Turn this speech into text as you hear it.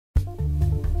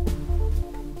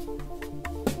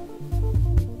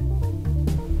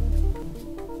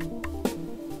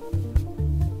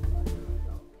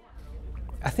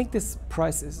think this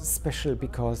prize is special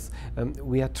because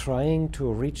we are trying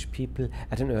to reach people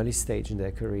at an early stage in their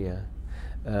career.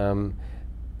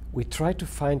 We try to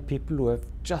find people who have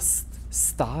just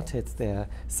started their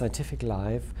scientific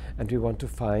life, and we want to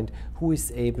find who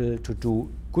is able to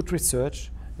do good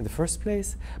research in the first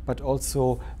place, but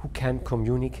also who can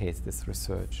communicate this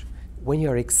research. When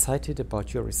you're excited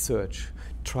about your research,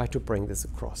 try to bring this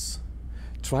across.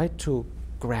 Try to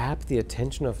grab the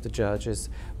attention of the judges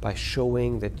by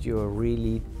showing that you're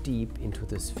really deep into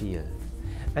this field.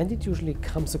 And it usually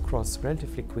comes across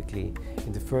relatively quickly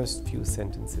in the first few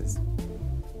sentences.